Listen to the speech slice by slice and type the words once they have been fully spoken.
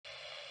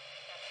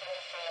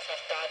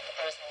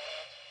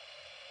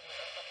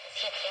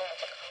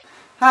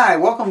Hi,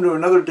 welcome to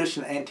another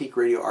edition of Antique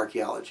Radio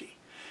Archaeology.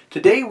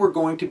 Today we're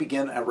going to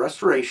begin a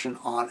restoration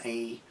on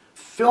a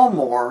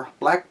Philmore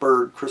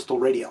Blackbird crystal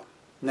radio.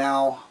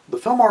 Now, the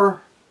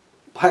Philmore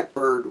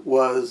Blackbird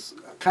was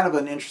kind of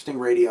an interesting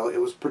radio. It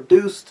was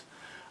produced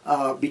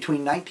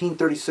between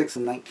 1936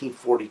 and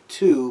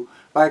 1942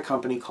 by a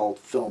company called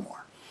Philmore.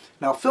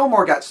 Now,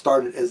 Philmore got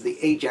started as the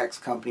Ajax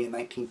Company in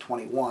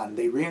 1921.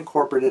 They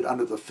reincorporated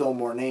under the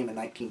Philmore name in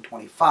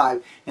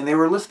 1925, and they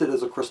were listed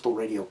as a crystal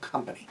radio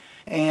company.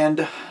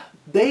 And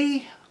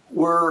they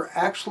were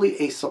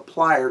actually a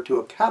supplier to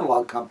a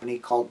catalog company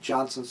called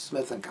Johnson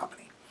Smith &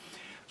 Company.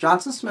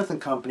 Johnson Smith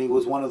 & Company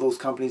was one of those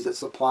companies that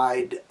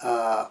supplied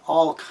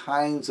all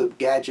kinds of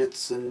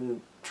gadgets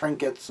and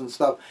trinkets and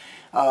stuff.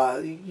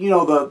 You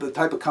know, the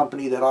type of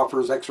company that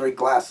offers x-ray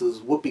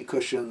glasses, whoopee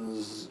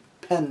cushions,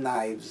 pen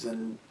knives,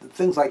 and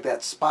things like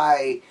that,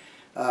 spy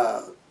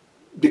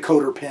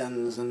decoder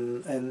pins,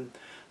 and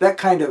that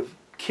kind of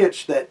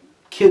kitsch that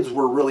kids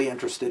were really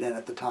interested in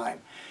at the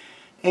time.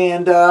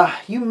 And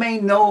you may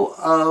know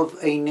of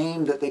a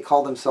name that they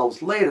called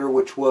themselves later,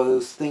 which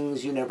was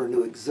Things You Never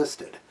Knew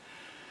Existed.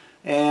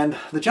 And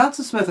the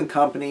Johnson Smith &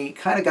 Company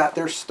kind of got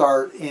their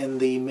start in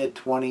the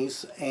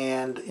mid-20s,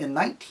 and in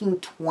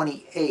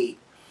 1928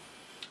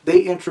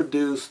 they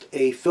introduced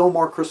a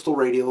Philmore crystal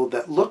radio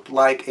that looked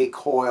like a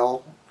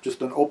coil,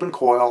 just an open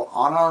coil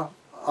on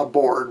a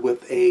board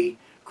with a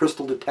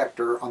crystal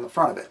detector on the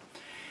front of it.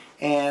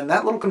 And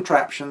that little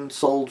contraption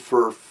sold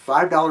for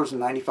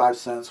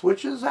 $5.95,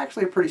 which is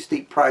actually a pretty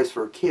steep price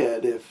for a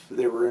kid if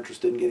they were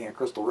interested in getting a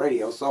crystal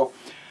radio. So,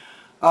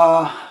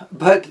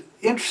 but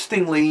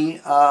interestingly,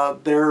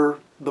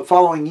 the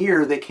following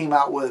year they came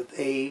out with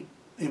a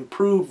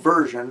improved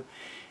version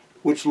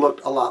which looked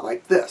a lot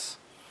like this.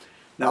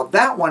 Now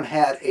that one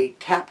had a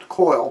tapped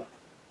coil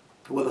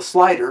with a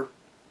slider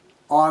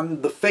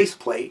on the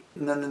faceplate,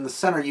 and then in the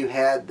center you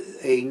had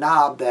a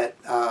knob that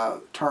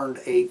turned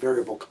a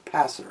variable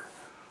capacitor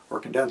or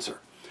condenser.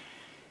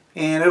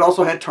 And it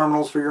also had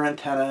terminals for your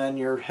antenna and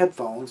your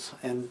headphones,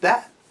 and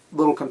that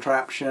little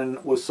contraption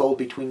was sold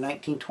between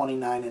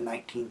 1929 and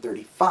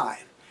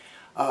 1935.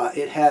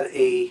 It had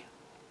a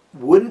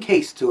wooden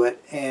case to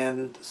it,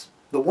 and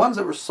the ones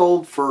that were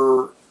sold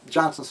for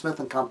Johnson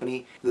Smith &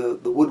 Company, the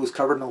wood was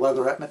covered in a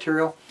leatherette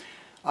material.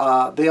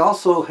 They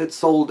also had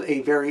sold a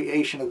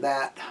variation of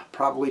that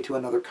probably to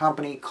another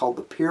company called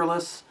the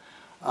Peerless,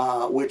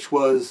 which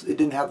was, it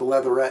didn't have the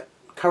leatherette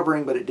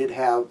covering, but it did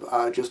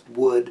have just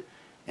wood,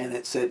 and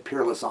it said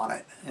Peerless on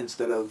it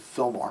instead of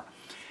Philmore.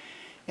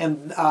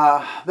 And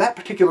that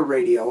particular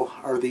radio,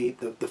 or the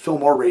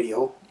Philmore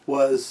radio,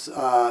 was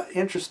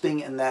interesting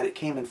in that it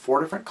came in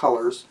 4 different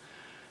colors.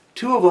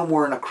 2 of them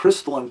were in a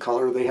crystalline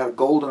color. They had a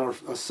gold and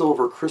a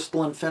silver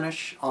crystalline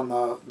finish on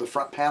the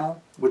front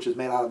panel, which is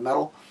made out of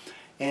metal.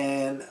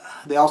 And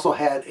they also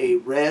had a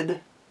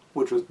red,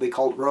 which was they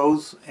called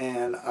rose,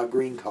 and a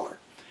green color.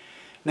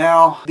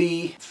 Now,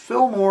 the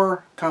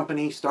Philmore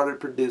company started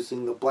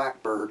producing the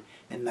Blackbird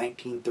in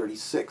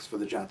 1936 for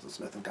the Johnson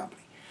Smith &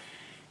 Company.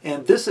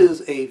 And this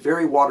is a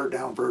very watered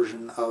down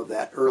version of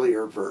that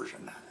earlier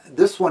version.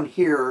 This one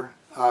here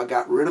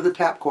got rid of the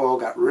tap coil,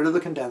 got rid of the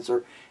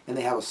condenser, and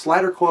they have a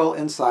slider coil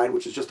inside,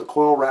 which is just a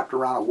coil wrapped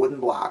around a wooden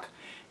block.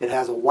 It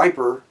has a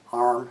wiper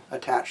arm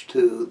attached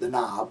to the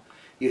knob.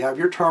 You have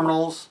your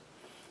terminals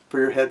for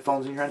your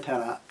headphones and your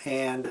antenna,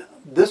 and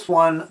this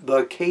one,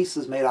 the case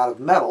is made out of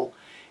metal,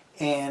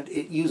 and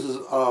it uses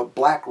a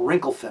black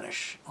wrinkle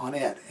finish on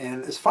it.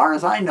 And as far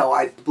as I know,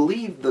 I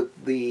believe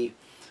the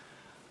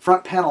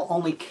front panel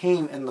only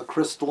came in the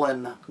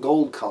crystalline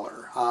gold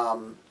color.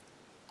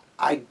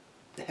 I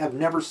have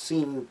never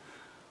seen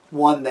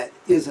one that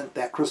isn't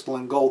that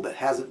crystalline gold that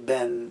hasn't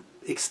been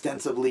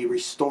extensively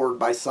restored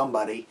by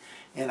somebody,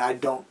 and I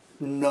don't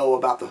know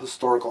about the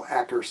historical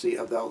accuracy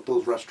of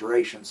those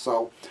restorations.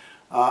 So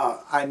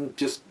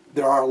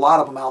there are a lot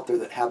of them out there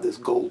that have this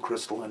gold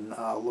crystalline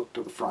look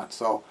to the front.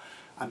 So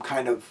I'm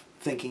kind of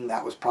thinking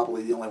that was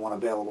probably the only one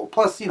available.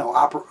 Plus, you know,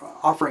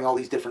 offering all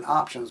these different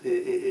options,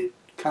 it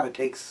kind of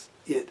takes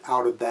it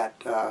out of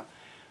that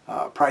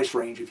price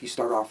range if you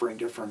start offering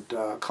different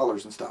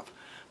colors and stuff.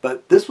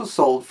 But this was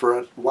sold for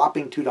a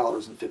whopping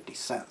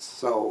 $2.50,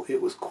 so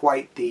it was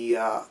quite the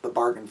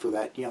bargain for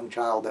that young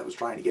child that was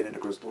trying to get into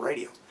crystal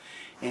radios.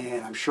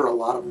 And I'm sure a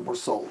lot of them were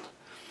sold.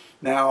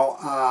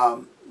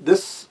 Now,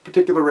 this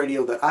particular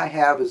radio that I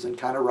have is in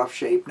kind of rough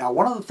shape. Now,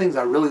 one of the things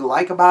I really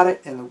like about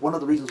it, and one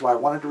of the reasons why I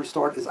wanted to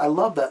restore it, is I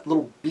love that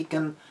little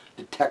beacon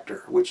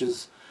detector, which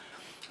is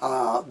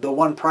the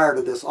one prior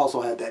to this also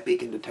had that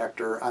beacon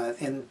detector.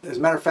 And as a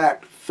matter of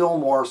fact,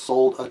 Philmore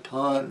sold a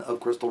ton of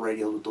crystal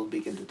radios with those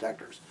beacon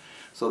detectors.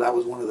 So that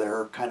was one of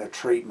their kind of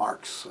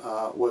trademarks,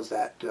 was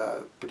that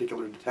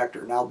particular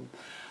detector. Now,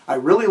 I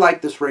really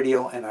like this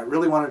radio, and I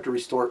really wanted to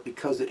restore it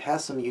because it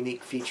has some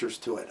unique features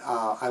to it.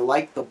 I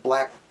like the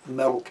black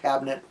metal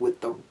cabinet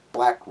with the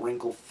black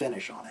wrinkle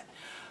finish on it.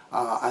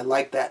 I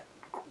like that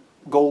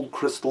gold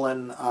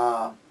crystalline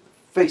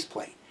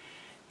faceplate.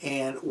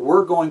 And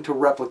we're going to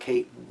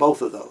replicate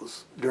both of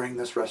those during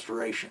this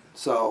restoration.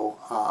 So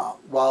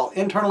while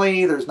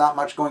internally there's not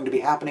much going to be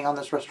happening on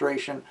this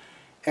restoration,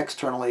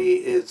 externally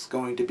it's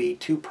going to be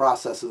two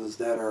processes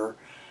that are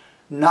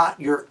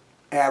not your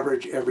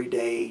average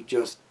everyday,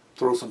 just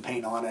throw some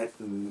paint on it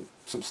and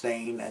some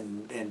stain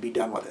and be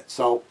done with it.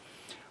 So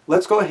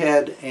let's go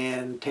ahead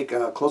and take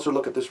a closer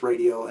look at this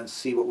radio and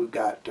see what we've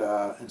got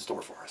in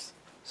store for us.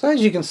 So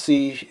as you can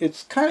see,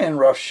 it's kind of in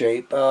rough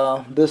shape.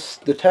 This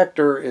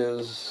detector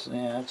is,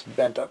 it's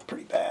bent up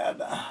pretty bad,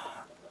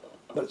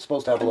 but it's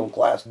supposed to have a little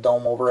glass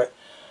dome over it.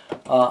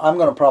 I'm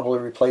going to probably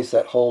replace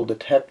that whole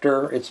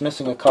detector. It's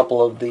missing a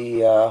couple of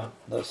the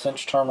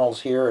cinch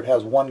terminals here. It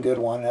has one good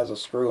one. It has a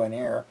screw in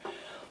here.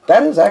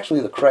 That is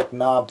actually the correct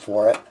knob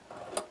for it.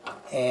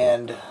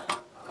 And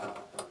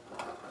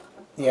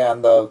yeah,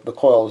 and the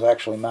coil is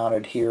actually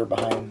mounted here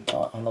behind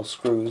on those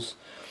screws.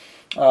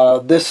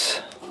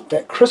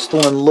 That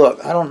crystalline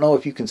look, I don't know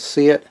if you can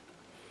see it,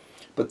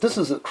 but this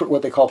is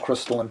what they call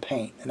crystalline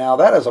paint. Now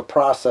that is a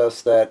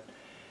process that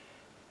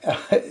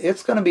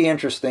it's going to be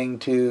interesting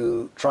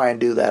to try and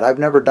do that. I've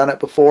never done it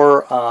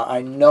before.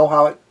 I know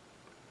how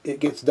it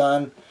gets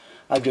done.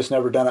 I've just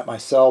never done it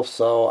myself,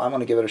 so I'm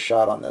going to give it a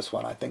shot on this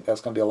one. I think that's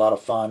going to be a lot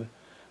of fun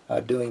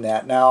doing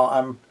that. Now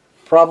I'm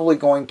probably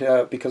going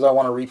to, because I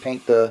want to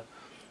repaint the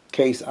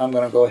case, I'm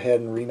going to go ahead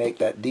and remake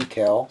that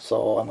decal,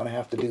 so I'm going to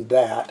have to do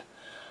that.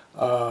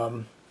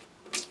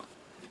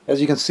 As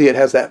you can see, it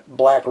has that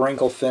black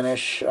wrinkle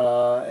finish.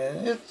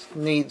 And it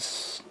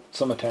needs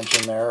some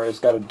attention there. It's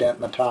got a dent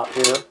in the top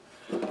here.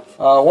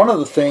 One of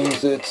the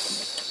things,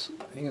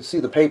 you can see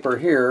the paper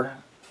here,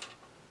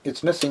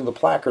 it's missing the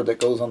placard that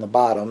goes on the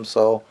bottom,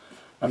 so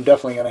I'm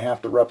definitely going to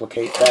have to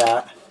replicate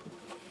that.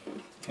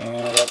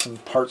 And I got some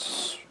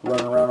parts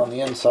running around on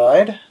the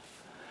inside.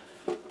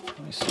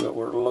 Let me see what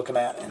we're looking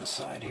at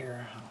inside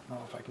here. I don't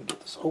know if I can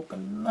get this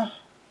open.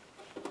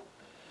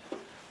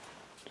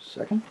 Just a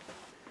second.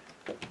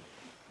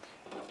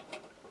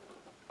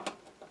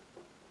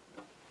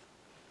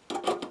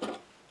 Doesn't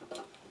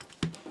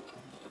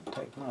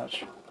take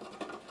much.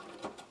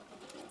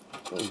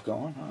 Those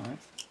going, all right.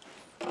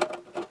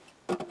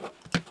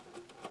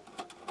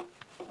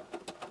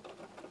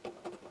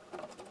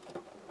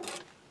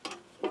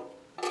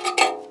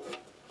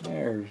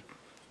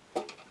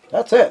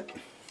 That's it.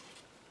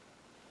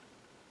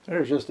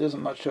 There just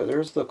isn't much to it.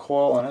 There's the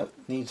coil and it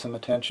needs some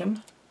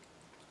attention.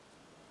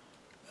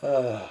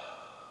 Yeah,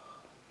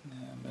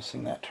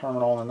 missing that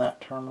terminal and that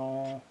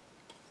terminal.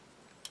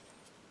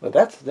 But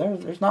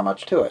there's not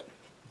much to it.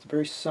 It's a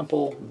very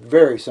simple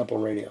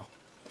radio.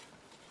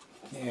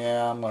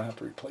 Yeah, I'm going to have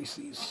to replace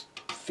these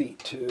feet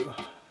too.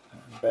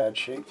 They're in bad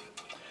shape.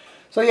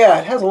 So yeah,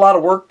 it has a lot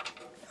of work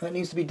that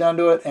needs to be done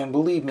to it, and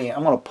believe me,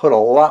 I'm going to put a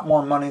lot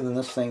more money than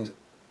this thing's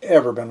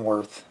ever been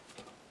worth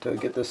to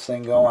get this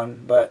thing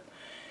going. But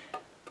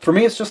for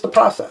me, it's just the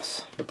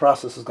process. The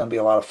process is going to be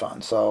a lot of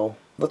fun. So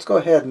let's go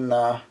ahead and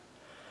I'm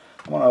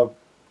going to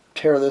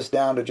tear this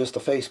down to just a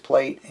face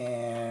plate,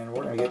 and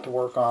we're going to get to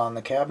work on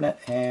the cabinet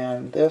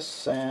and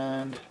this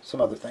and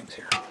some other things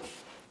here.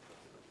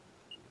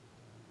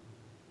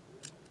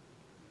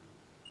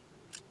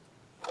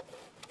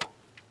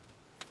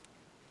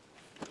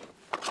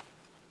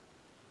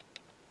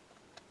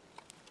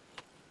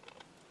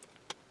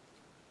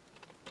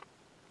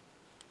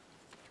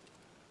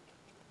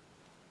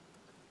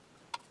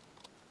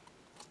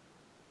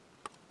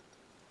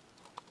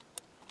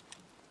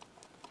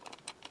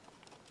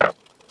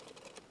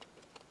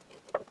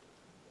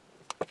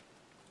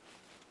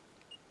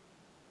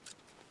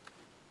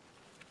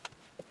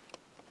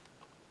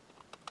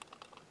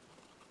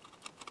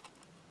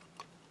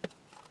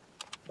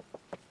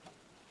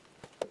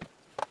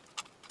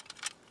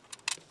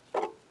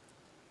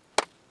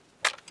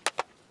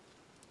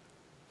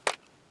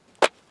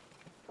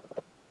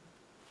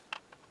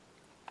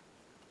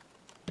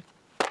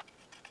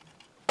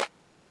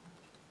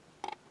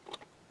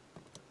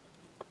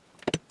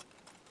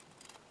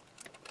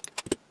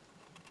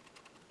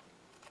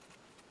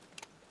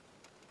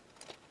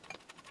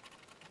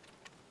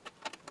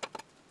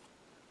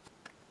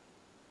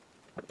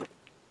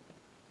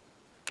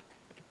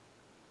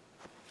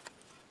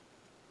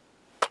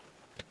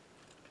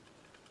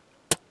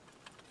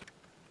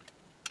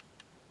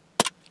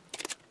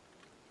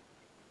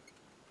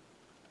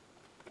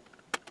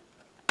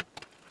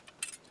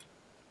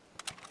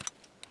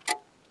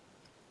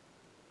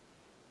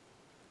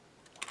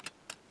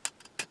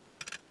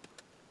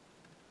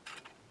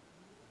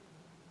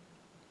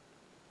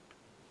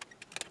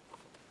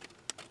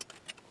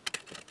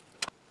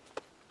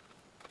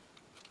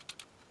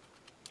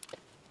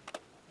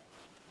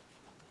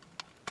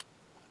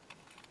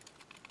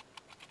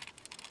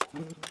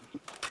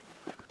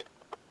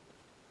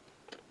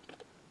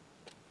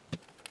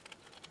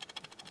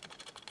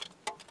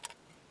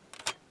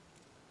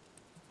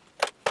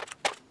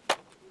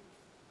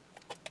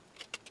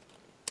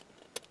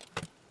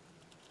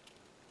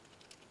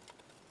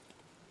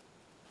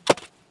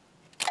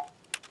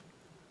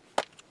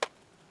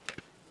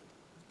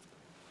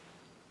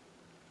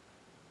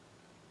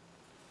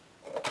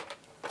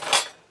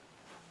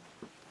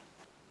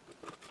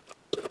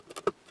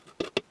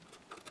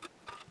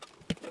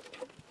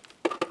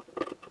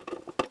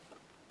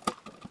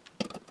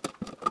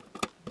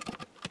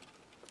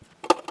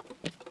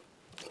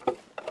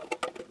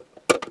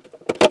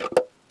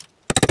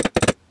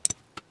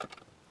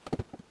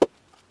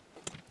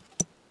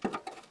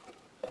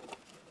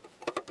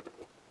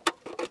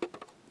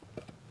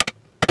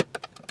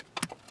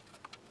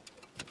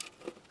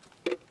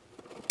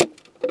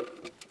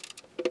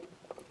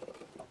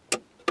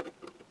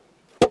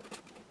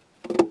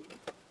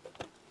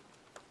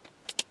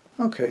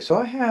 Okay, so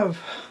I have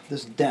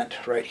this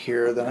dent right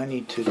here that I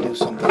need to do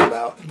something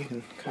about. You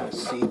can kind of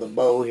see the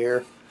bow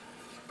here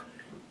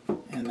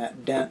and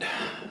that dent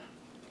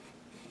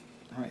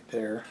right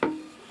there.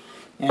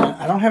 And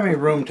I don't have any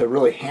room to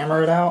really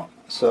hammer it out,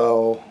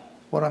 so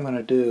what I'm going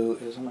to do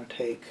is I'm going to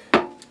take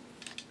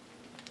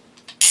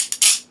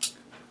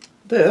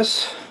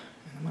this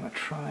and I'm going to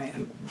try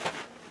and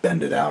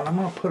bend it out. I'm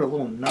going to put a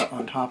little nut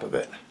on top of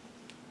it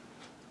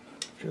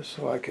just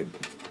so I could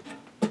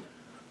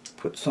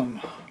put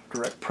some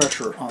direct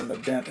pressure on the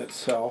dent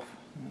itself.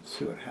 Let's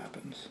see what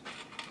happens.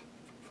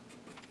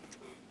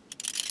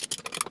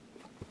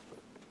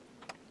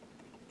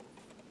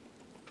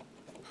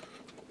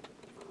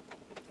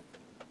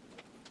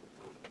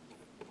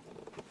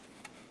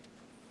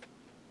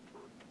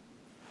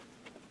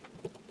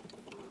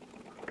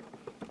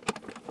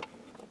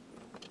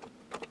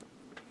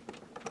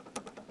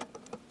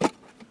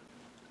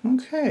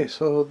 Okay,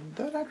 so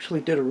that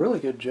actually did a really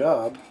good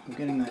job of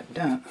getting that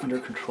dent under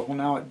control.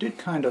 Now it did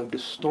kind of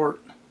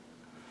distort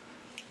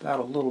that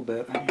a little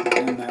bit. I need to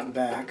bend that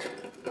back.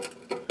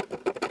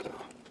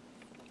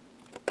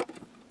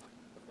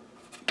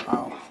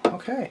 Oh,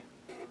 okay,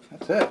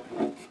 that's it.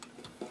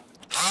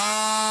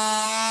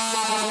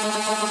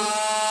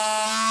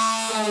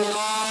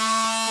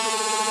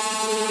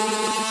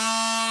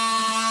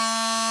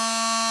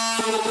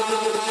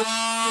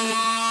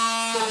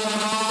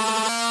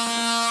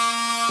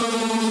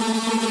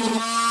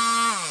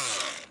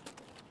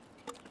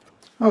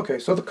 Okay,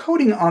 so the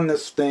coating on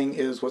this thing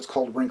is what's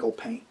called wrinkle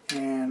paint,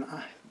 and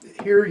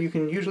here you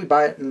can usually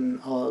buy it in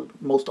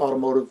most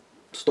automotive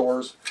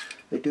stores.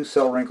 They do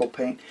sell wrinkle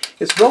paint.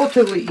 It's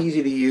relatively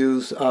easy to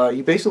use.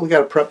 You basically got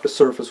to prep the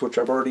surface, which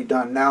I've already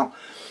done. Now,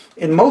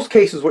 in most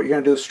cases what you're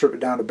going to do is strip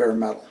it down to bare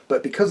metal,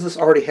 but because this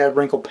already had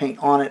wrinkle paint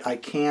on it, I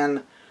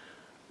can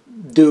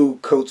do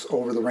coats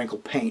over the wrinkle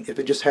paint. If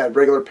it just had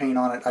regular paint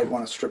on it, I'd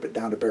want to strip it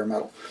down to bare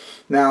metal.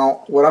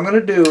 Now, what I'm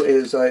going to do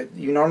is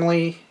you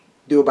normally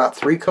do about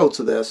 3 coats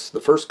of this.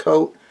 The first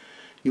coat,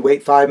 you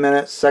wait 5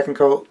 minutes, second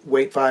coat,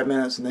 wait 5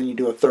 minutes, and then you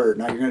do a third.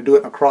 Now you're going to do it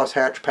in a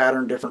crosshatch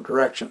pattern, different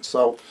directions.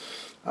 So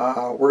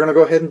we're going to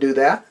go ahead and do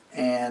that,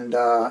 and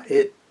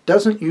it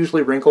doesn't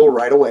usually wrinkle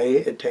right away.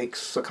 It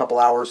takes a couple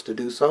hours to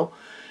do so,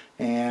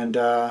 and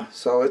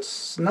so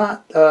it's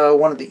not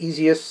one of the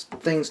easiest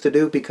things to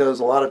do, because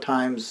a lot of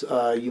times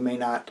you may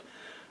not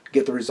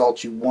get the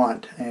results you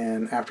want,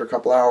 and after a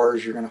couple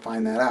hours you're going to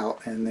find that out,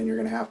 and then you're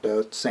going to have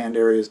to sand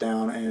areas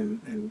down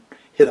and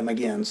hit them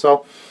again.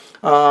 So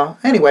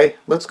anyway,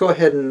 let's go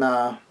ahead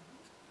and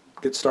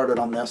get started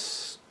on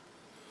this.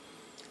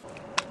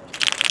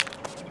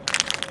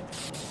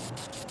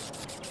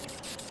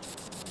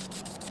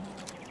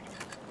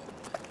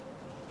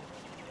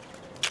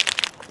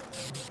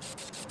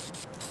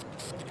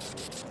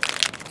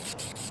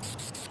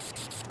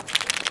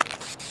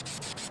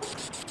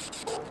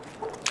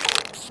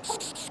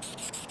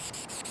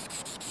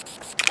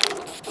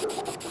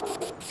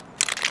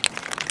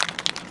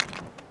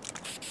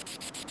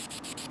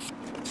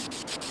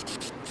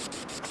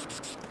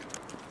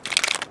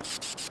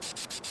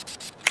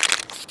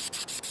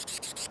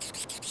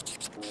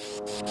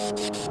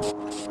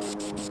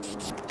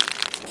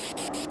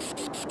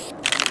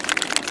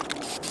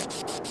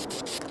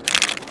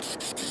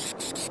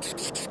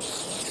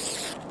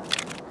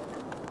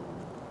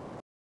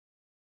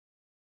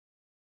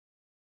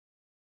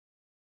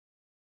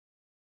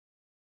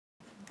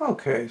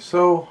 Okay,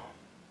 so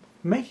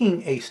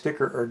making a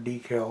sticker or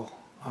decal,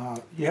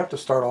 you have to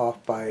start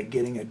off by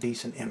getting a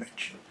decent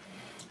image.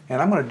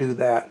 And I'm going to do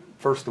that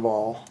first of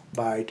all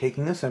by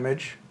taking this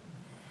image.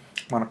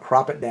 I'm going to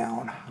crop it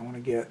down. I want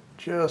to get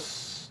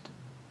just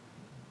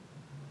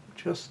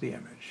the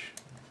image,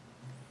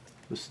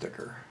 the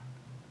sticker.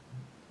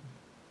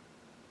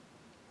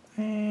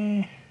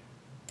 Right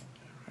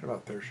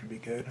about there should be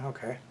good.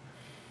 Okay.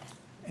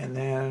 And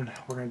then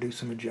we're going to do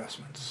some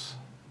adjustments.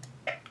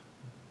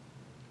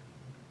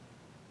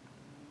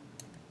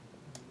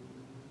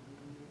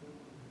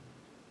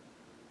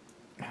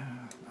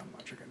 Not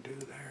much I can do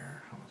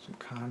there. I want some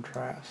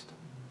contrast.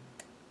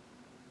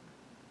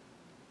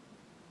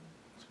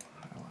 Some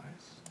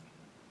highlights.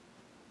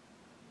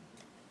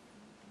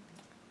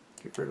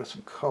 Get rid of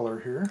some color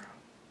here.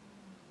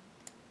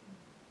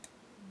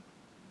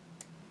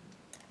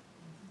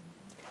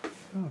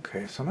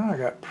 Okay, so now I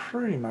got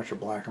pretty much a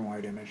black and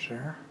white image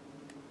there.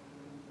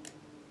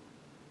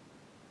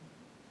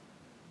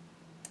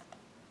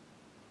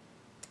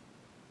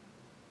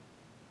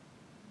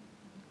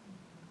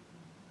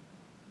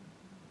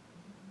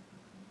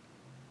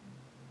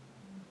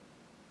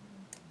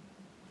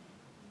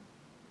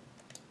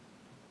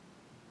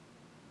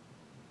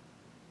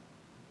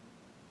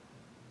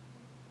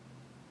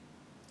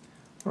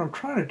 What I'm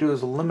trying to do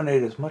is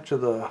eliminate as much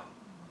of the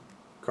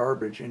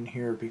garbage in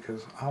here,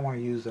 because I want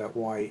to use that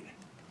white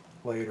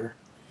later.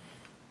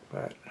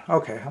 But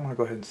okay, I'm going to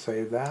go ahead and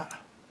save that.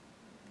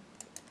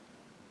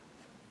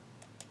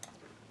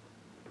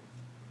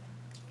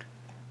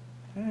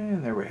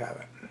 And there we have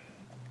it.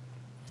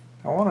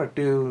 What I want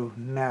to do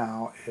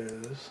now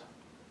is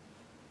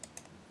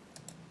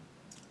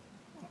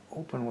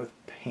open with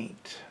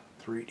Paint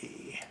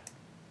 3D.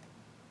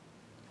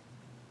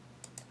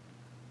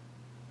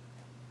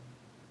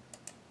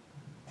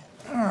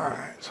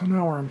 Alright, so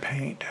now we're in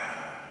Paint.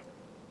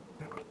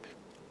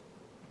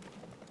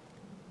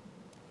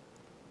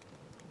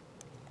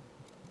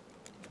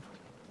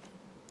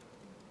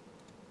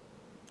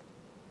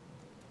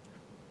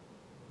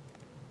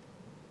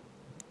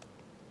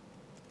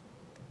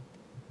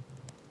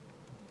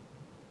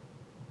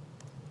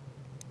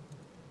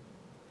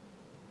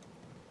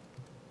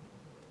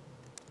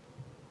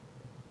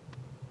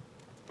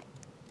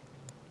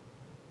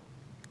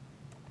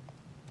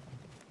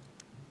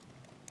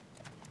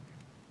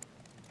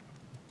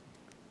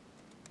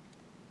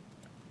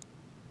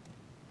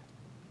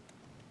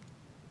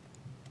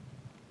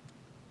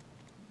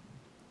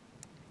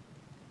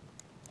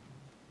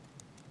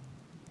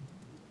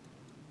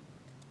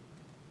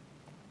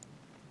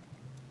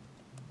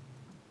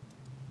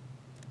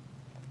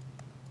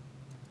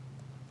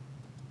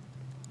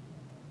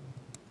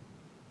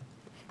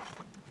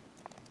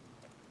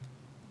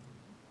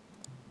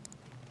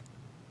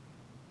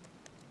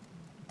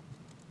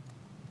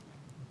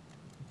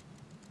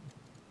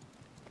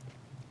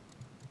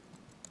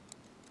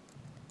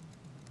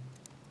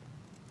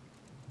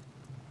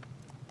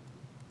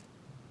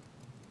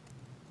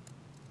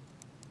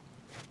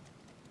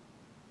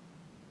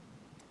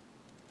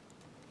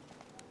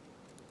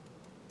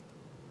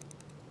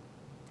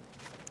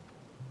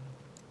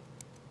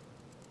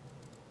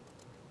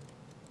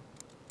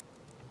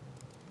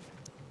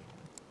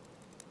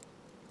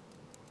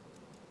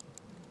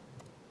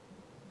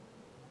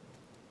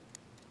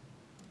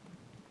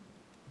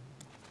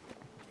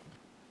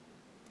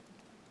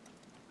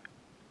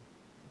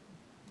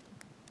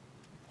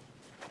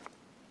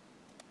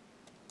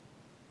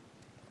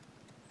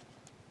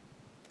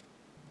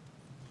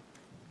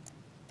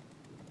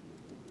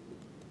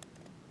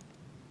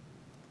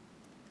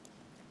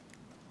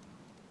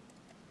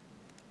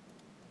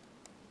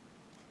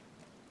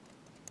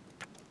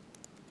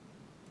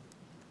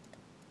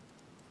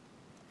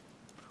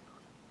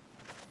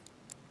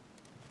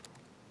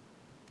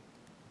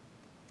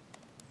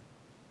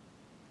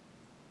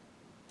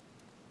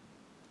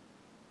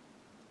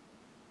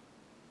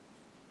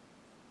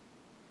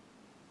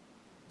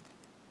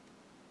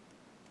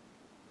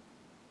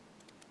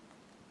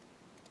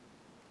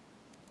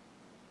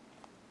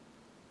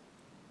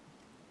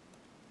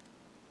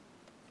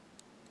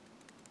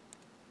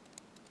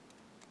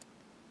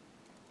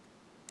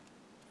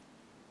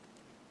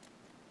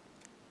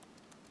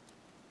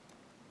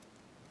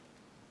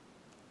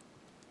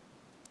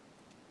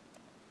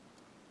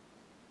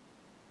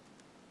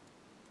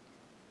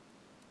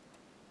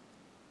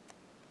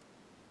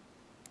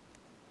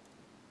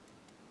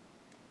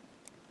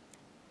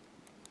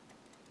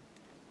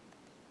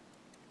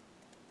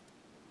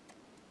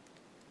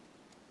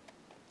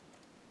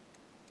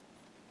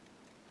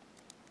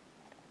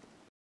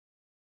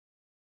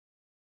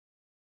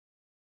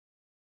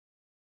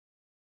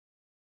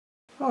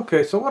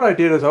 Okay, so what I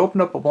did is I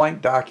opened up a blank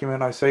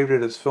document. I saved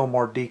it as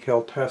Philmore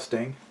decal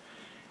testing.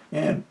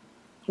 And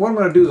what I'm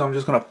going to do is I'm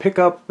just going to pick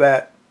up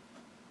that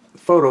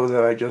photo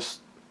that I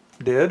just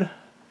did,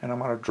 and I'm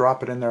going to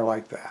drop it in there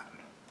like that.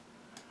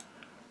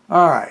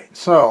 Alright,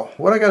 so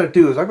what I got to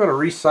do is I've got to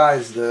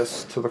resize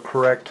this to the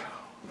correct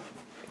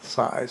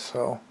size.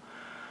 So,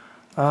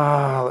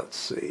 let's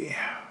see.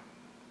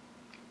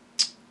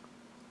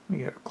 Let me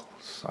get a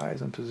size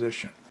and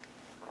position.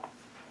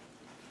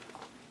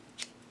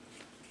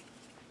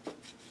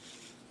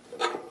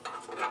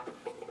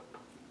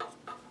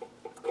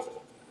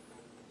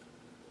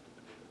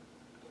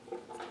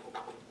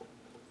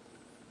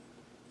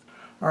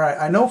 Alright,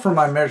 I know from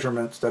my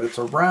measurements that it's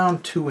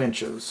around 2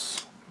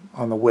 inches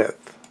on the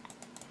width.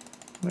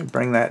 Let me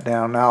bring that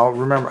down. Now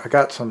remember, I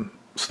got some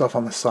stuff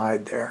on the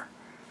side there.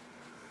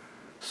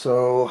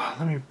 So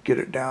let me get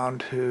it down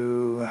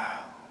to...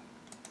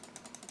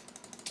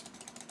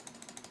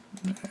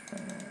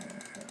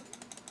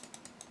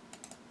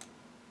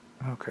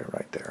 Okay,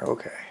 right there.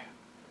 Okay.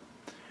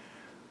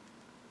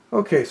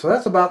 Okay, so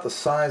that's about the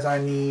size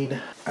I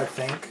need, I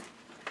think.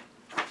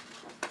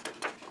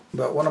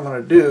 But what I'm going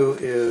to do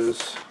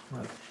is, I'm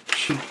going to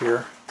cheat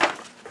here.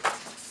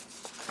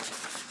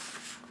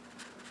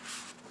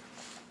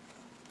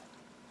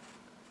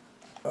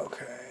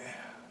 Okay.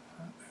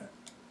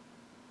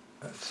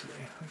 Let's see.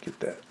 I'll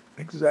get that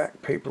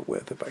exact paper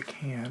width if I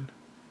can.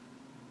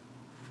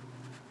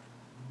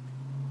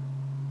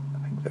 I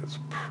think that's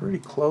pretty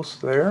close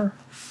there.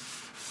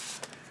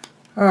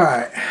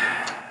 Alright.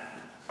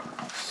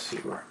 Let's see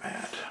where I'm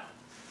at.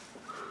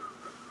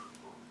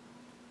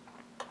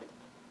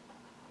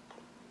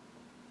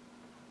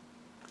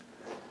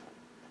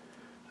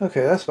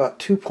 Okay, that's about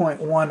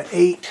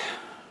 2.18.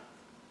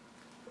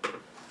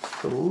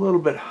 A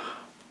little bit,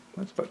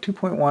 that's about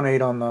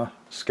 2.18 on the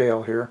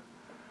scale here.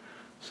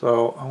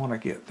 So I want to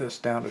get this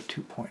down to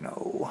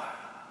 2.0.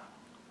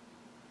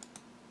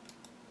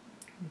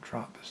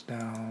 Drop this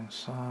down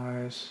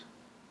size.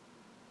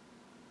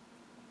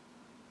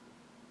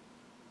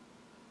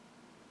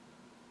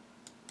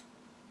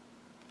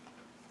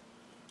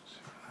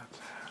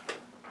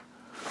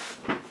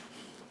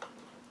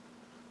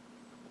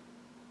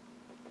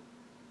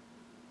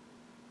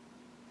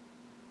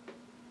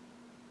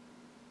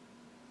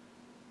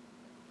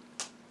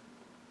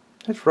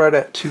 It's right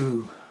at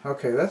 2.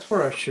 Okay, that's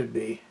where I should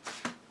be.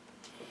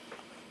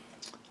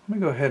 Let me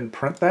go ahead and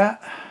print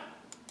that.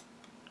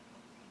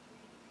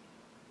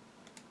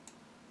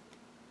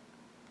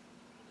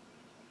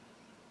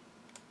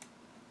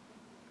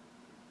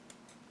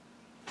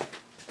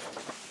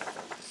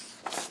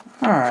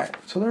 Alright,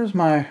 so there's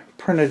my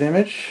printed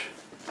image.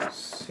 Let's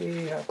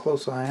see how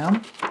close I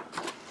am.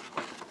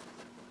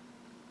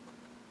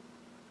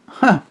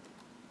 Huh,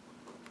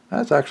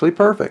 that's actually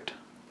perfect.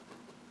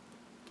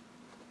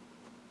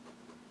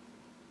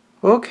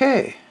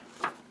 Okay,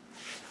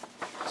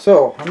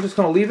 so I'm just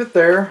going to leave it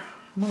there.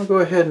 I'm going to go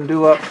ahead and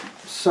do up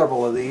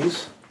several of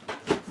these.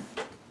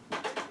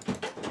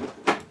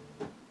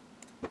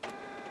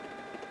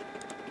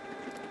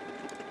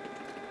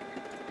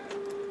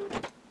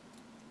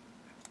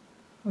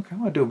 Okay, I'm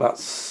going to do about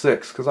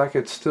 6 because I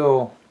could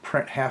still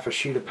print half a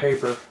sheet of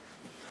paper.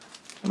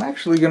 I'm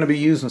actually going to be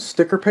using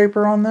sticker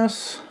paper on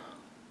this,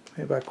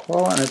 made by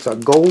Koala, and it's a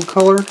gold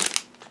color.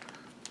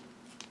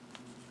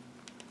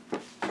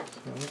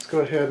 So let's go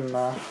ahead and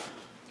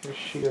get a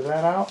sheet of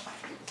that out.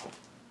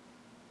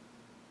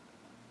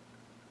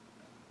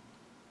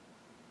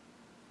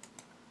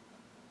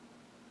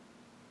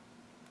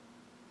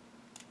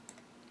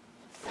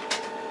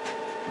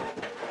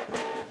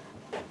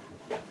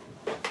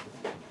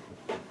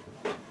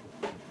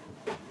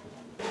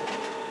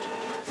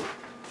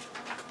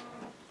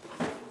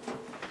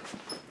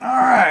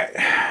 Alright,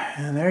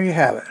 and there you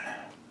have it.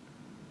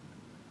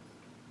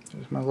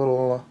 There's my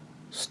little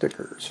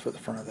stickers for the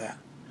front of that.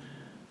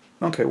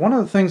 Okay, one of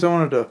the things I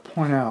wanted to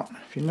point out,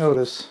 if you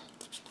notice,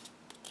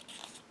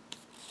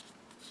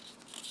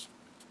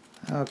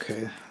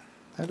 okay,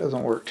 that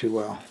doesn't work too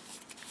well.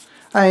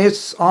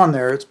 It's on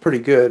there, it's pretty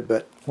good,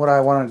 but what I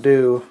want to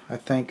do, I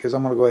think, is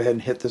I'm going to go ahead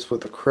and hit this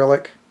with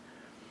acrylic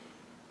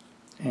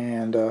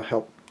and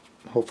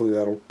hopefully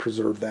that'll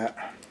preserve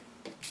that.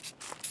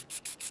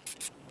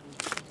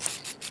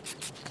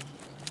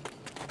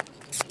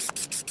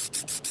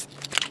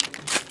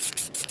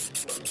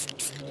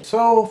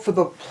 So for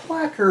the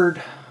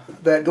placard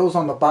that goes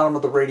on the bottom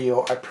of the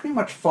radio, I pretty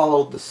much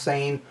followed the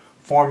same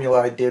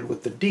formula I did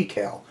with the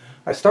decal.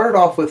 I started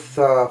off with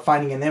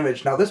finding an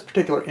image. Now this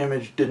particular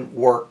image didn't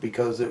work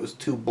because it was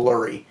too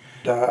blurry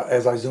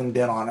as I zoomed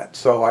in on it.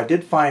 So I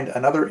did find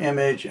another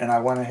image and I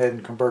went ahead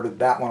and converted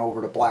that one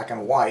over to black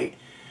and white.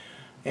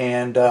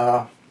 And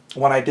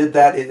when I did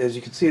that, as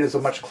you can see, it is a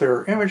much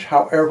clearer image.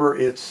 However,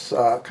 it's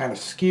kind of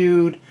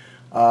skewed.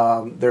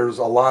 There's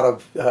a lot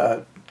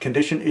of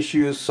condition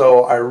issues,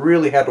 so I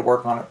really had to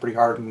work on it pretty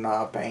hard in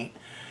paint.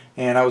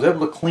 And I was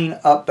able to clean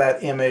up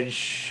that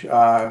image,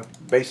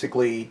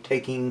 basically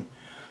taking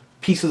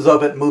pieces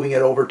of it, moving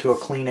it over to a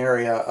clean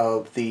area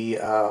of the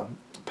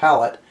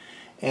palette.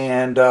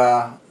 And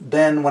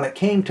then when it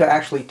came to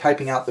actually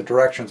typing out the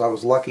directions, I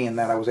was lucky in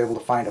that I was able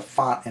to find a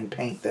font in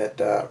paint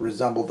that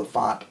resembled the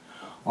font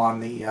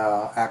on the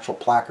actual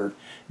placard.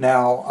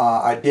 Now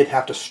I did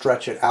have to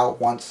stretch it out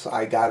once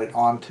I got it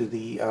onto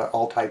the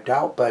all typed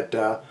out, but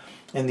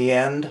in the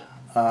end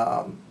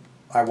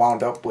I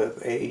wound up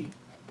with a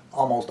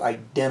almost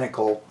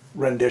identical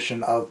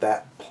rendition of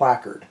that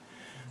placard.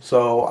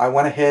 So I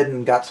went ahead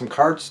and got some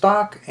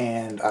cardstock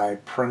and I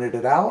printed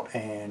it out,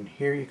 and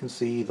here you can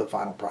see the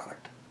final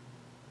product.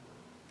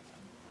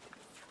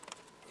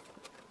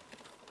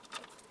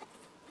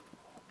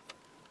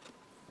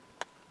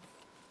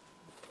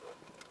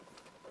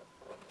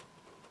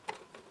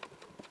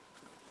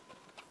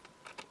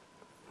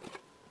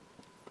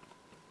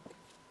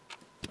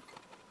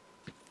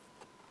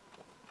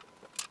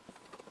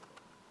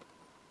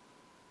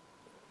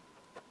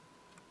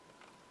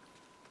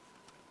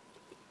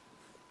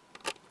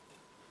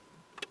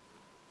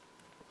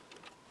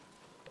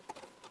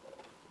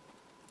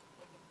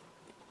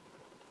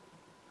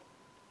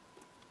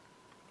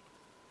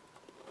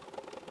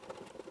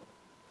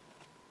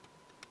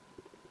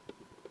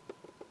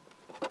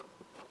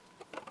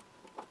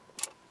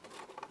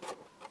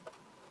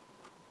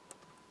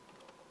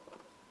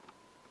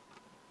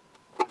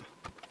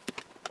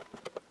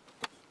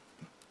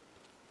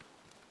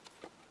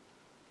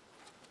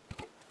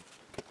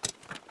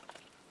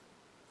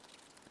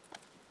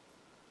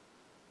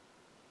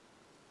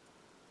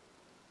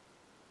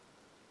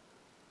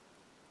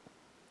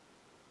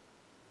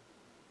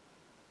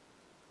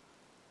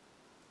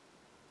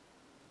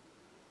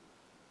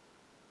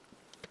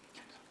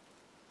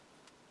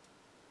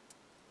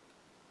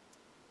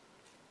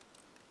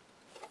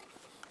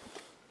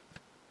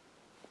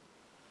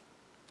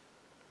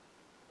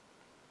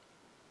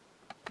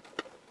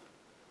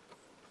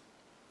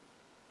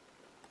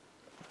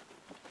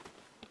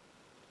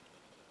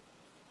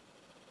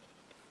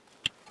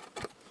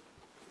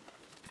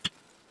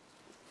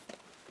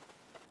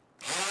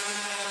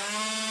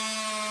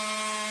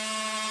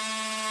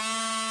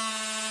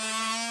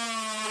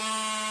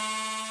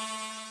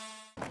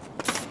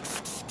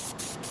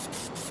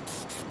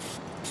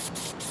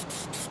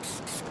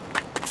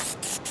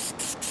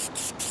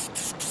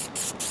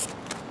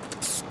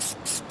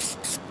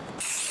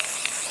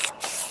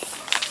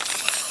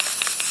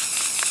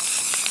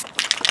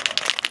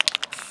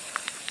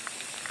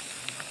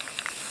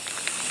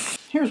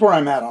 here's where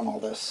I'm at on all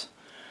this.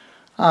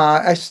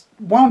 I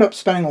wound up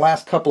spending the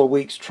last couple of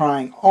weeks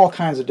trying all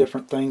kinds of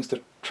different things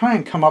to try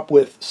and come up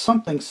with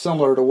something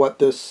similar to what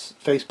this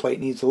faceplate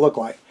needs to look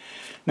like.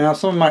 Now,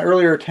 some of my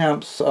earlier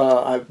attempts,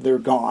 they're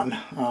gone.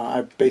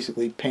 I've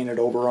basically painted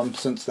over them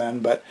since then,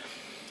 but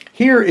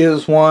here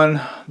is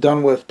one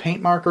done with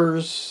paint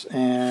markers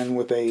and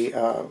with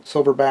a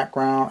silver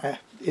background.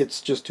 It's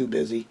just too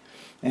busy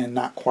and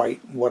not quite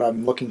what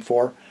I'm looking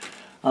for.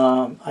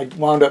 I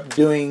wound up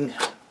doing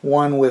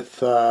one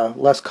with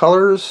less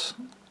colors,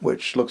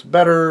 which looks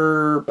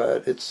better,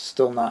 but it's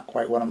still not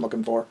quite what I'm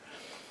looking for.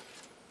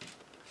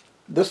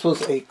 This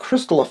was a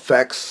crystal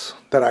effects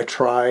that I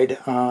tried.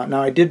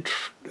 Now I did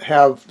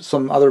have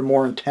some other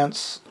more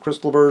intense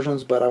crystal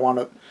versions, but I wound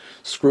up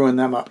screwing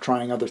them up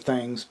trying other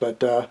things. But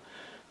this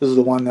is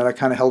the one that I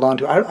kind of held on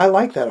to. I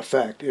like that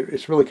effect.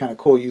 It's really kind of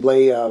cool. You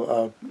lay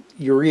a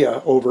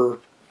urea over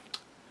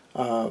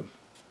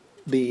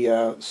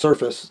the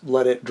surface,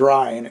 let it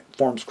dry, and it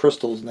forms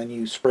crystals, and then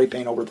you spray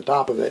paint over the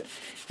top of it,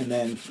 and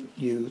then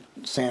you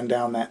sand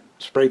down that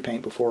spray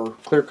paint before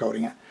clear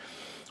coating it,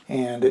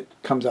 and it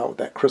comes out with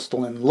that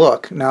crystalline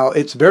look. Now,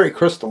 it's very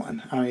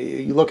crystalline. I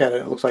mean, you look at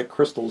it, it looks like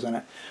crystals in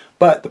it,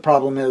 but the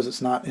problem is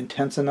it's not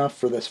intense enough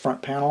for this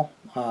front panel,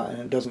 and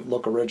it doesn't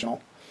look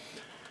original.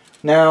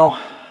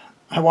 Now,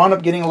 I wound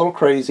up getting a little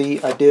crazy.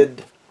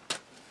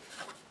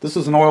 This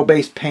is an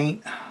oil-based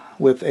paint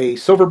with a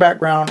silver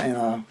background and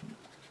a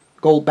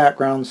gold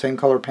background, same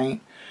color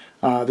paint.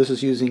 This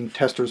is using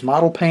Tester's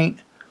model paint,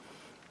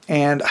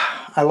 and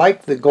I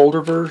like the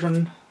golder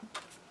version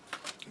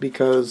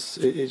because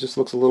it just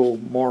looks a little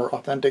more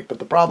authentic, but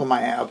the problem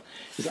I have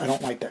is I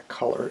don't like that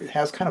color. It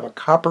has kind of a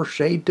copper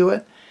shade to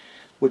it,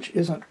 which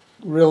isn't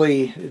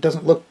really, it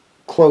doesn't look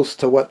close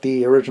to what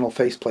the original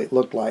faceplate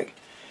looked like.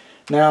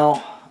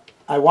 Now,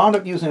 I wound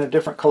up using a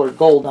different colored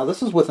gold. Now,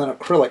 this is with an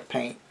acrylic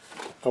paint,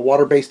 a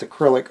water-based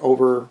acrylic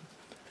over,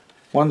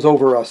 one's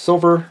over a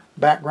silver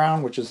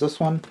background, which is this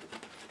one,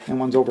 and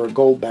one's over a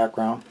gold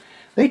background.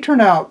 They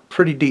turn out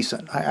pretty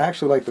decent. I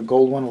actually like the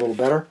gold one a little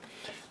better.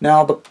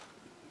 Now, the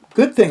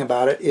good thing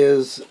about it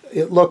is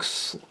it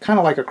looks kind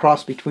of like a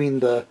cross between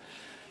the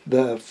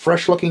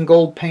fresh-looking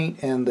gold paint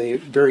and the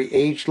very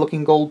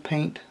aged-looking gold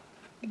paint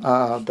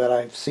that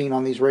I've seen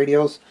on these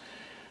radios.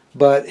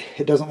 But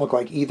it doesn't look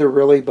like either,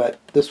 really, but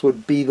this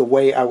would be the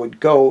way I would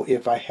go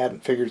if I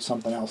hadn't figured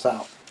something else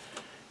out.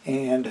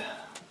 And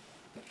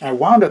I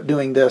wound up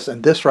doing this,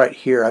 and this right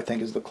here I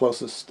think is the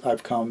closest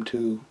I've come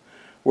to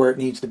where it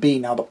needs to be.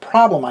 Now, the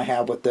problem I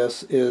have with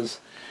this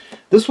is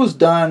this was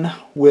done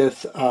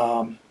with,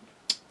 I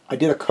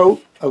did a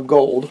coat of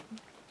gold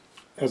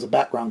as a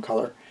background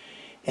color,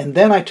 and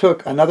then I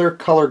took another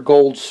color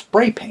gold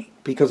spray paint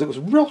because it was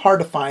real hard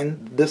to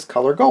find this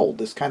color gold,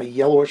 this kind of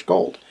yellowish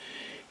gold.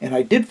 And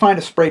I did find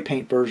a spray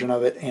paint version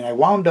of it, and I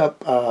wound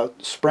up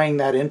spraying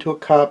that into a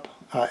cup,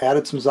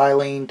 added some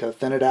xylene to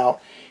thin it out,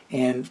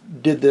 and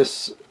did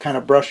this kind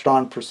of brushed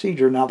on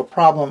procedure. Now, the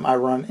problem I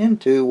run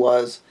into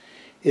was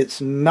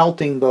it's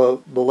melting the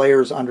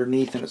layers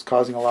underneath, and it's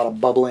causing a lot of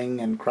bubbling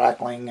and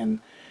crackling, and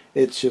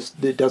it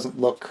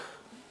doesn't look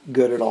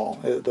good at all.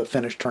 The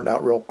finish turned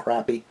out real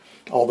crappy,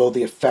 although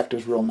the effect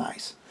is real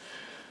nice.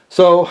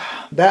 So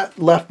that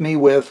left me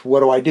with,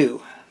 what do I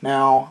do?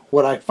 Now,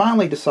 what I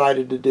finally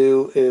decided to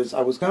do is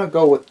I was going to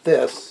go with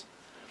this,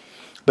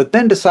 but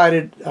then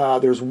decided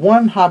there's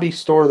one hobby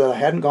store that I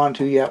hadn't gone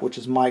to yet, which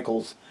is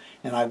Michael's,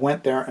 and I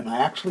went there and I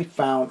actually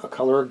found a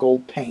color of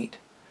gold paint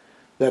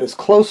that is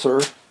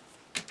closer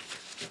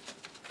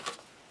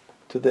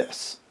to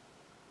this.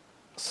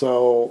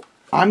 So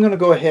I'm going to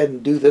go ahead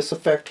and do this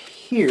effect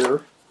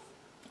here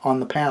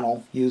on the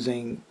panel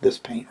using this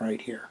paint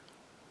right here.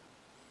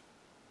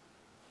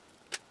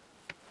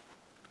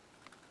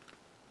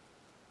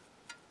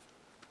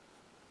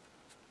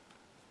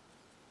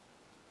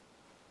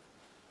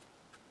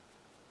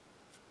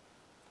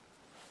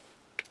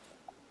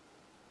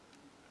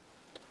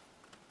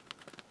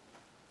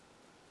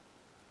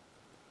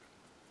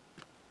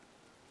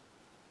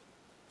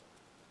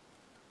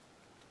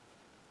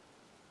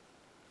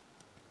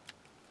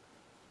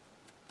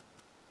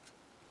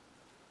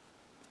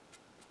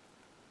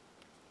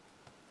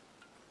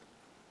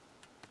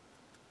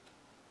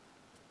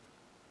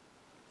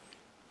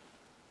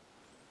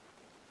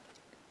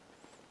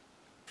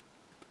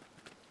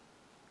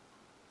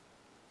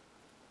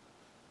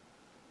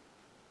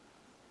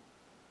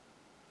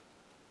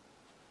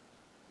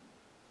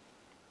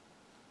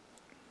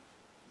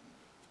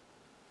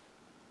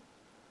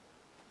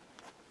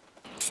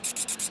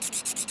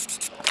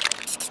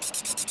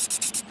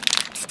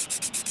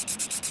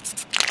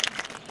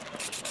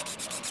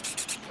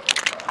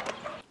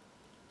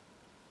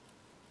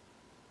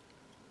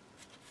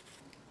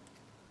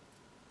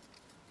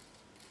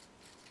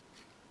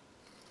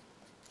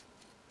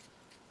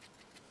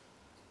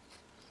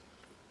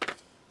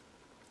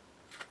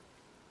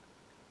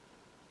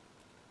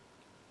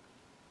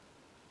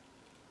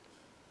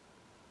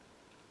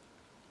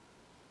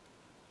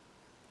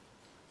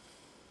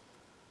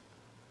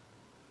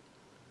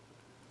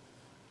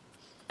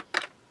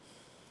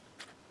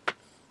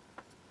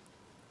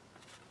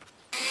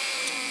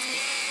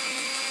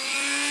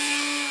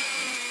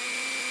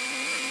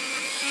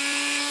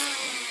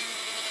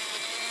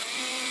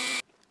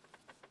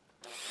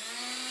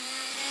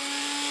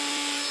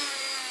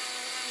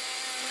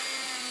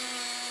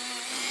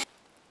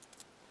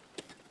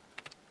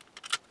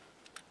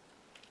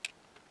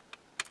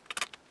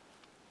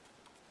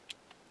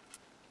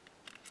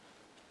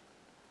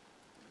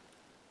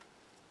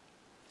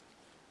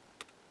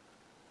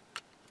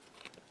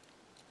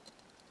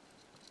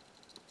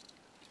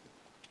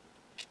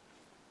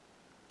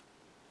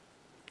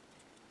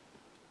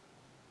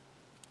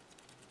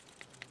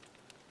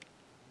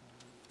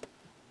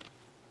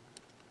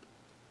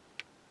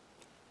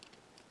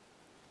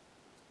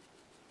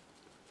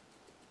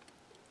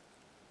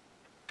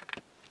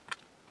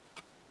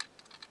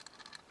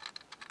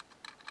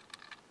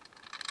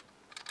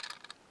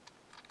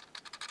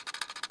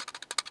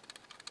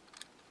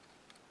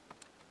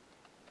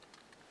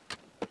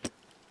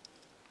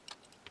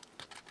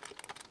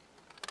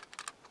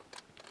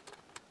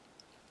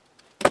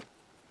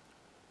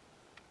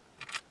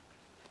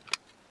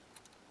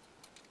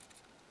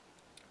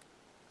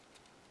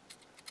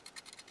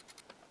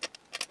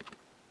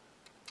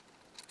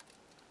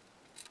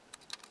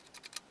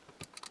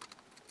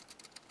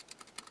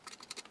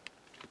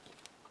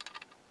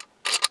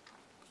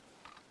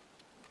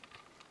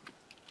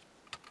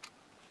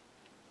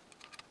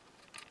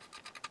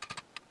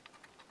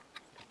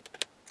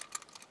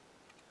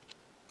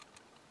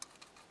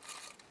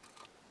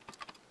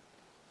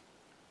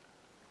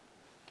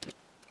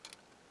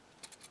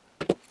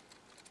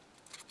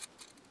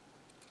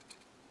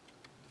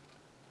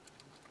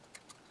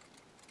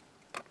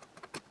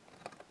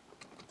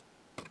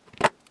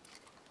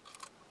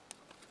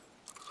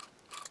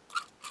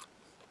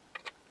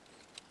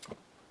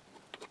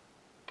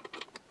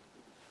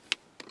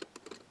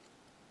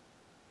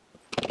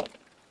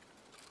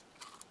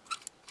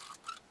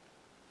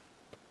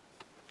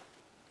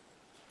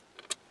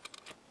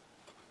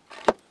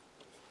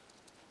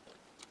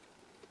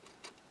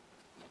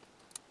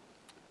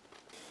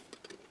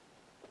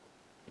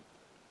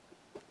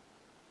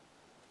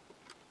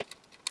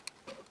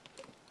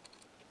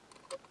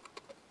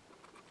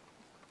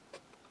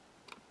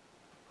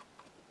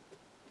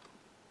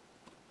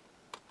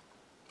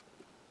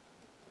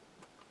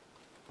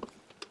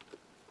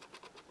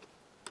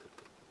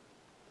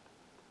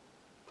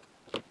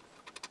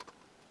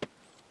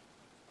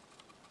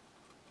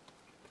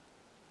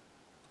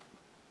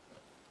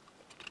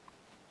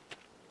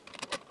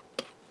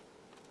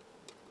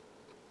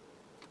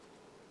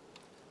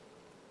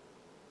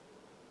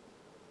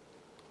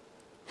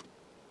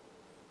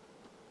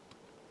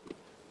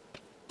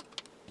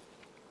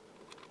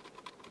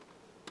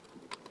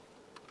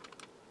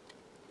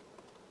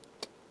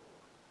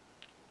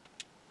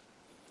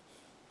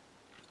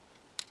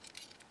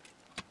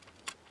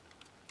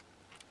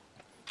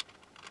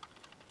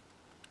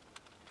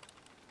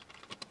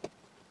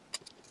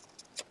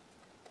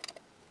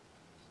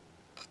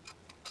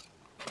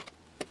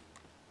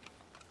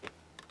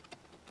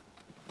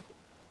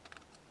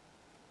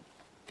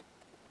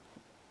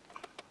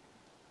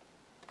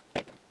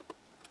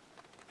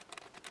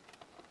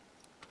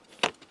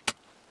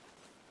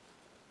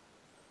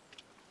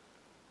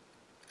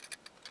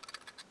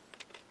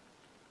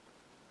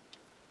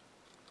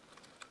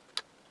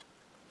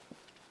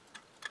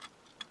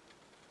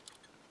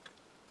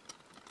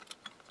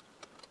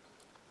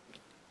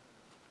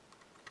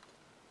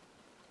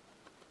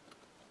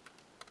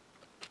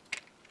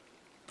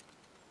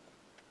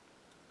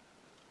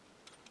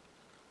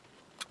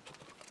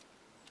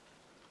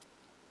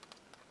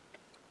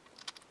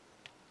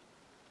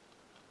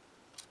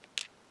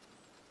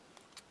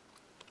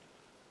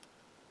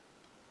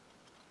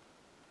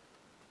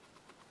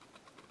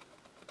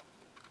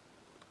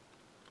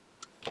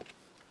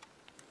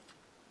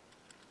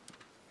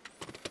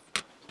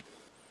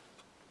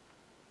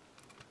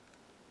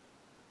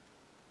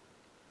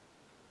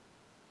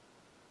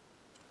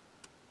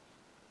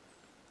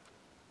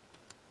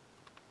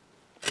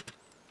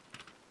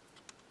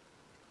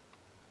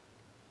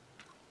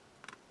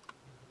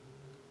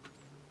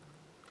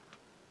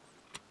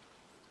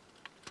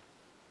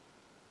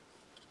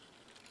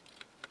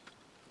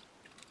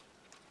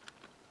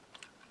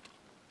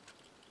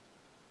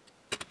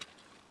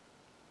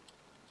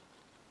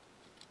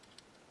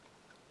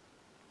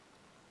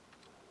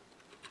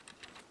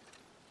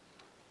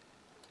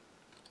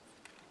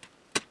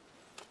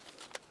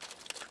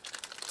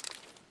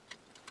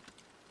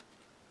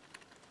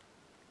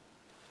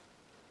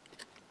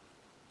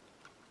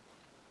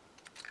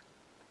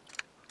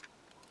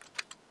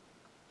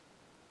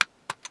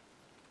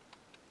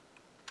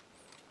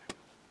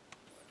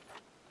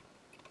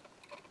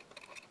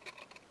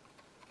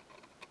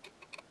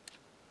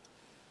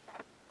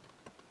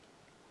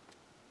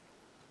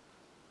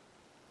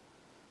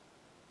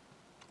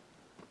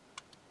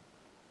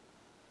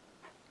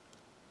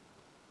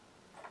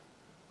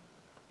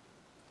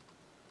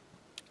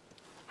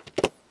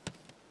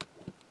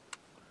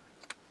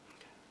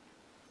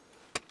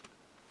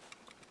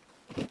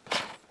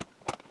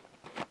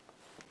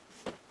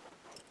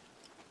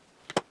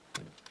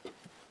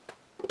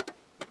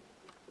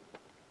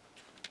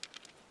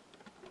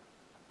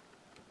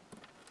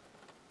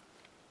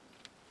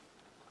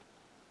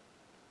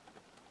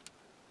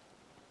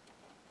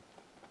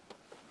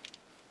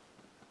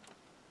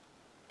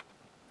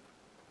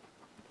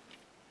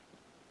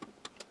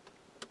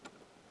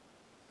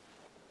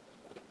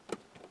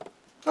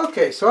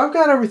 Okay, so I've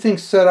got everything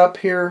set up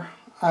here.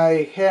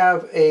 I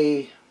have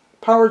a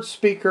powered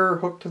speaker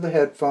hooked to the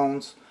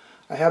headphones.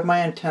 I have my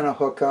antenna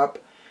hook up,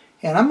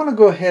 and I'm going to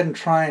go ahead and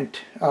try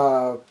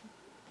and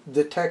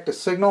detect a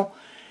signal.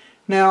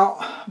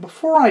 Now,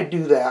 before I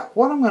do that,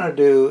 what I'm going to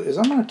do is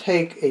I'm going to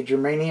take a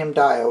germanium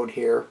diode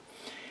here,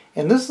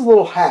 and this is a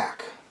little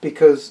hack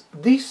because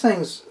these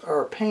things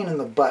are a pain in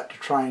the butt to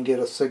try and get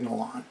a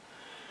signal on.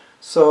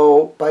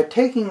 So by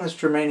taking this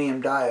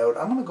germanium diode,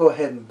 I'm going to go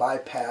ahead and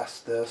bypass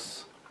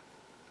this.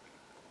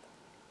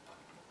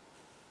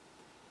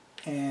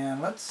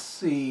 And let's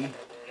see.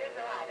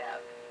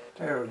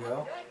 There we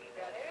go.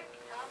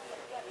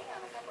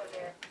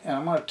 And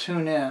I'm going to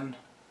tune in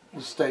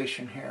the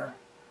station here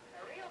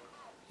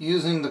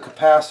using the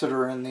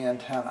capacitor in the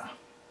antenna.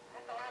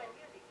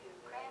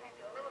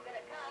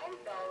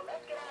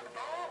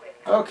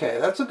 Okay,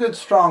 that's a good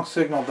strong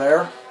signal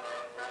there.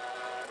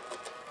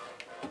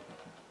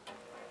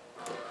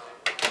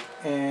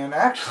 And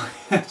actually,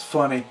 it's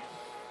funny.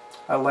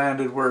 I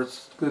landed where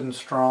it's good and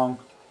strong.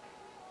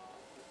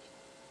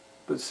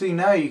 But see,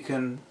 now you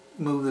can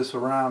move this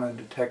around and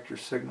detect your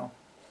signal.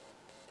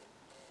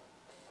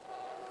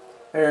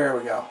 There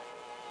we go.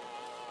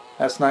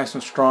 That's nice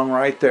and strong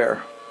right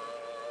there.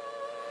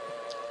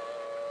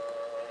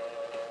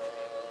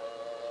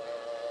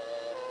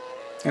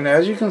 And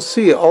as you can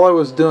see, all I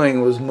was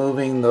doing was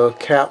moving the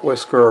cat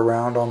whisker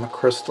around on the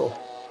crystal.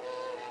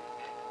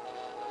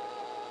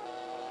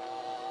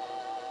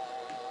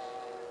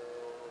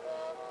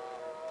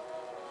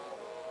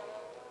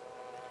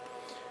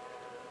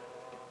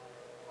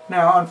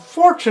 Now,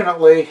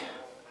 unfortunately,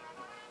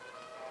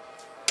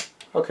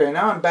 okay,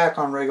 now I'm back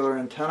on regular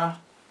antenna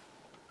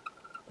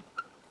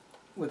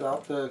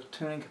without the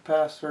tuning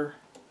capacitor.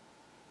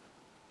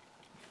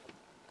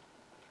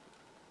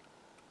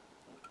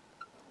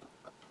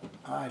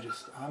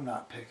 I'm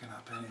not picking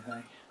up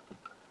anything.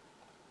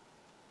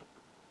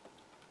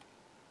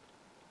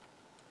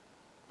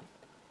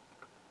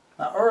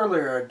 Now,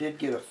 earlier I did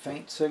get a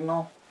faint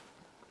signal.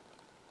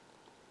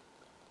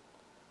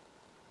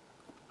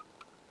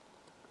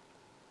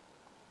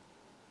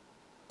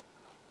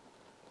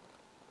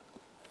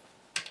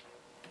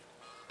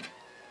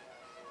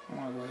 I'm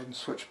going to go ahead and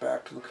switch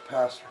back to the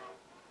capacitor.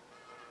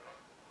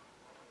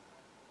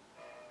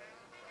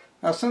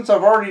 Now, since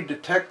I've already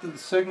detected the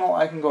signal,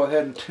 I can go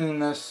ahead and tune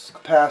this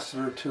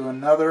capacitor to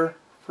another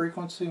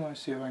frequency. Let me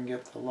see if I can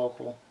get the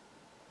local.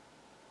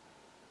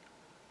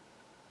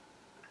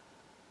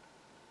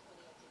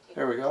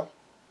 There we go.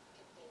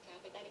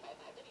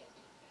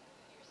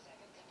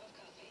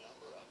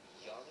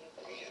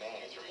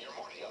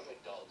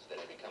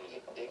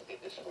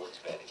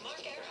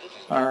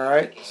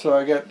 Alright, so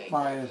I get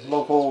my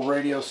local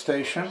radio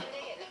station,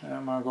 and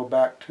I'm going to go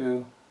back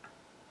to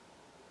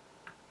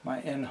my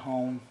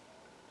in-home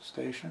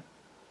station.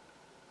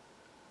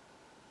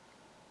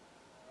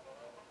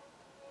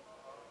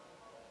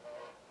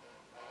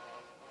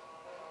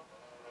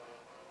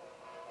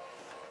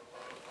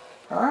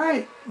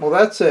 Alright, well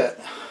that's it.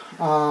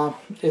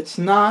 It's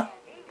not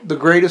the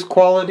greatest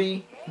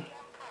quality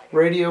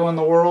radio in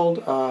the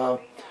world.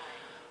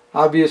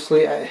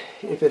 Obviously,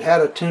 if it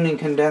had a tuning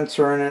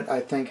condenser in it,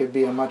 I think it'd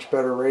be a much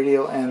better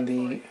radio, and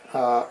the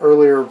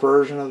earlier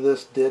version of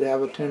this did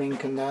have a tuning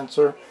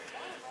condenser.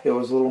 It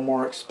was a little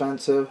more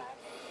expensive,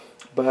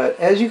 but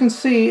as you can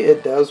see,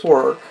 it does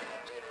work.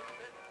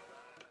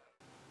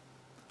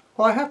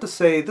 Well, I have to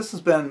say, this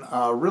has been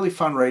a really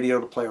fun radio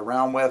to play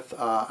around with.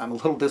 I'm a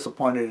little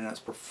disappointed in its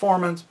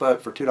performance,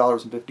 but for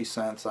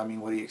 $2.50, I mean,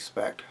 what do you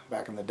expect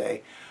back in the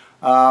day?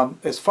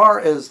 As far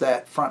as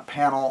that front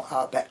panel,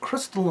 that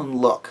crystalline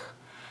look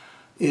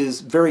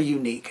is very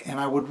unique, and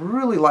I would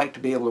really like to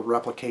be able to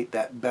replicate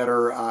that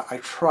better. I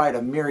tried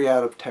a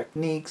myriad of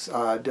techniques,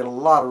 did a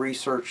lot of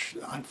research.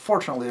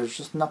 Unfortunately, there's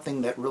just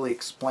nothing that really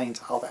explains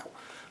how that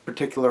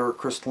particular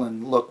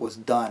crystalline look was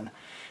done.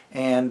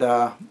 And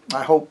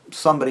I hope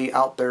somebody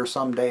out there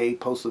someday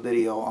posts a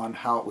video on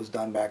how it was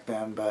done back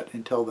then, but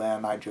until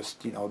then I just,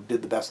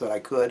 did the best that I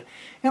could.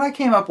 And I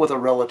came up with a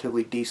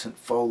relatively decent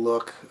faux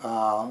look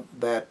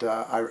that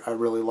I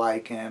really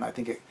like, and I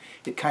think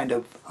it kind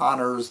of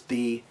honors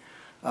the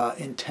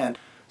intent.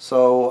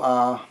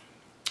 So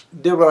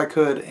did what I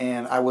could,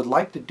 and I would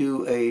like to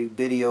do a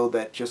video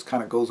that just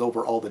kind of goes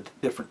over all the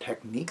different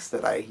techniques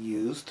that I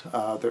used,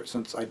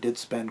 since I did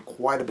spend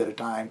quite a bit of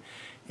time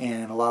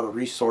and a lot of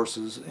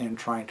resources in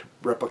trying to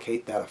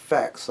replicate that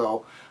effect.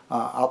 So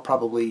I'll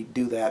probably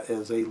do that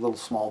as a little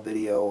small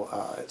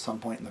video at some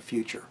point in the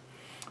future.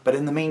 But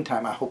in the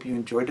meantime, I hope you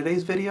enjoyed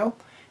today's video,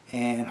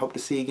 and hope to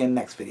see you again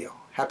next video.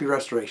 Happy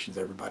restorations,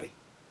 everybody.